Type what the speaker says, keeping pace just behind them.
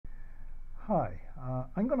Hi,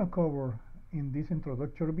 I'm going to cover in this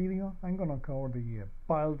introductory video, I'm going to cover the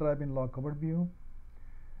pile driving log overview.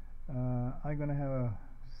 I'm going to have a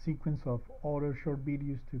sequence of other short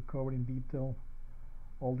videos to cover in detail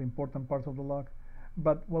all the important parts of the log.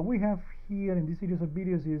 But what we have here in this series of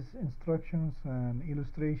videos is instructions and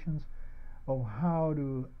illustrations of how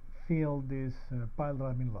to fill this pile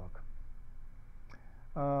driving log.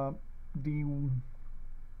 The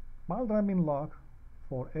pile driving log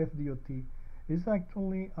for FDOT is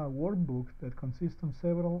actually a workbook that consists of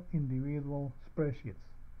several individual spreadsheets,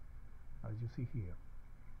 as you see here.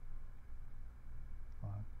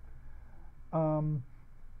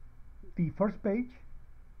 The first page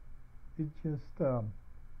is just a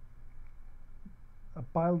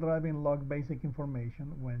pile driving log basic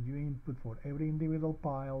information. When you input for every individual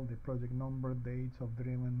pile, the project number, dates of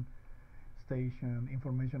driven station,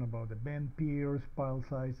 information about the bend piers, pile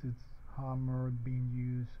sizes, hammer being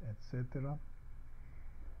used, etc.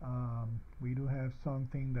 We do have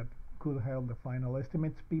something that could help the final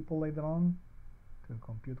estimates people later on to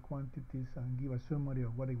compute quantities and give a summary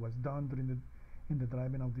of what it was done during the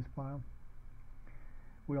driving of this pile.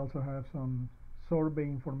 We also have some survey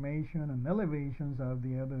information and elevations of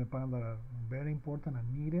the end of the pile that are very important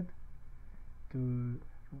and needed to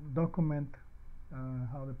document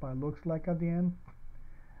how the pile looks like at the end.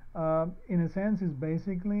 In a sense, is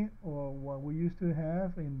basically what we used to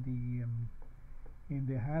have in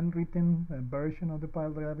the handwritten version of the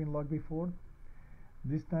pile driving log before.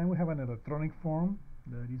 This time we have an electronic form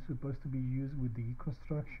that is supposed to be used with the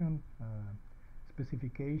construction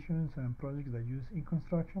specifications and projects that use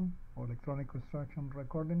e-construction or electronic construction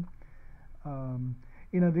recording.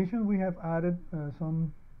 In addition, we have added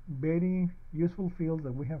some very useful fields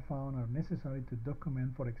that we have found are necessary to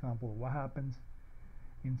document, for example, what happens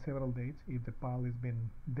in several dates if the pile has been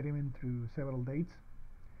driven through several dates.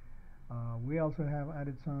 We also have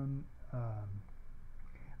added some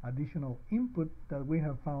additional input that we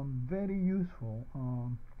have found very useful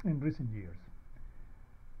in recent years.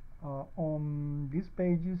 On these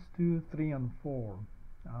pages 2, 3, and 4,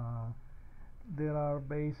 there are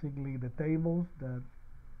basically the tables that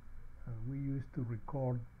we use to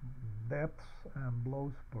record depths and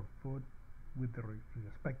blows per foot with the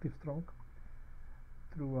respective stroke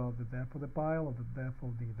throughout the depth of the pile or the depth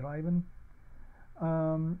of the driving.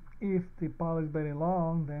 If the pile is very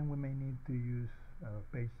long, then we may need to use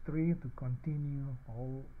page 3 to continue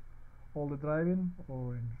all the driving,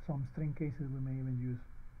 or in some string cases we may even use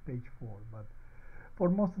page 4. But for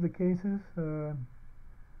most of the cases, the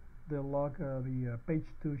page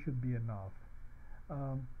 2 should be enough.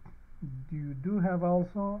 You do have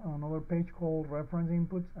also another page called reference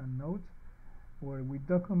inputs and notes, where we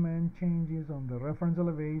document changes on the reference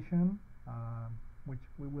elevation, which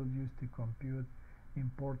we will use to compute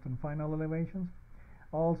important final elevations.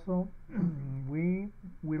 Also, we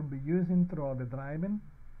will be using throughout the driving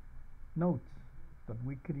notes that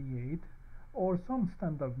we create, or some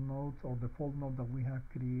standard notes or default note that we have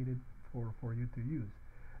created for you to use.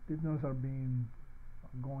 These notes are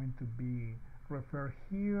going to be referred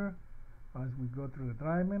here as we go through the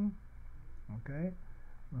driving, okay?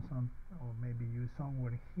 Or maybe use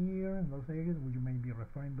somewhere here in those areas, which you may be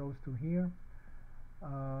referring those to here.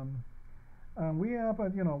 And we have,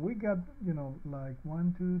 we got, like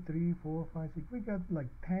 1, 2, 3, 4, 5, 6. We got like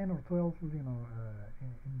 10 or 12,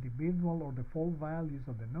 individual or default values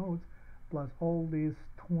of the nodes, plus all these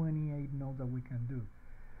 28 nodes that we can do.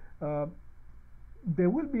 There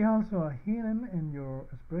will be also a hidden in your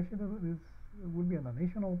spreadsheet. This will be an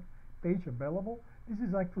additional page available. This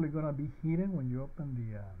is actually going to be hidden when you open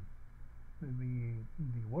the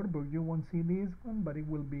workbook. You won't see this one, but it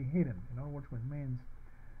will be hidden. In other words, what means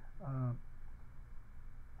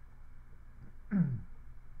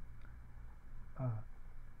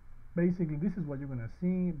basically this is what you're going to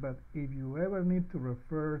see. But if you ever need to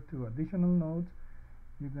refer to additional nodes,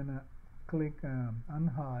 you're going to click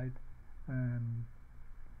unhide, and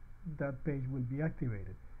that page will be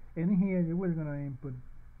activated. And here you are going to input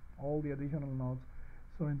all the additional nodes.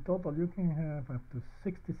 So in total you can have up to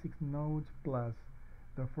 66 nodes plus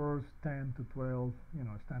the first 10 to 12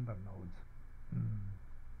 standard nodes.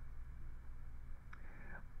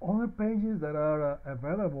 Other pages that are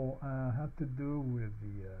available have to do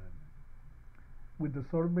with the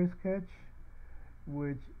survey sketch,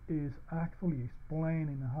 which is actually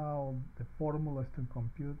explaining how the formulas to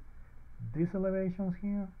compute these elevations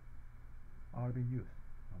here are being used.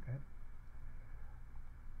 Okay.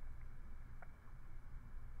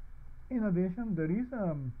 In addition, there is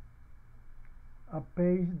a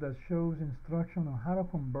page that shows instruction on how to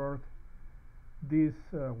convert this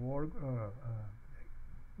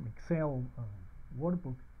Excel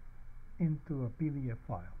workbook into a PDF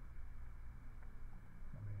file.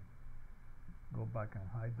 Let me go back and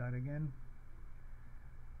hide that again.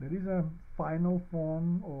 There is a final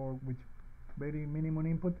form, or which very minimum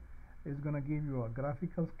input is going to give you a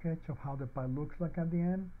graphical sketch of how the pile looks like at the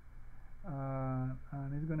end,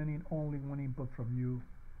 and it's going to need only one input from you.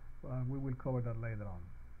 We will cover that later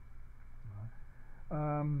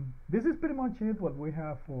on. This is pretty much it, what we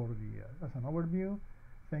have for the as an overview.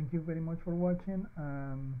 Thank you very much for watching,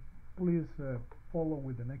 and please follow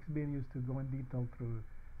with the next videos to go in detail through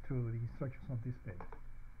the instructions on this page.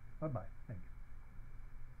 Bye bye. Thank you.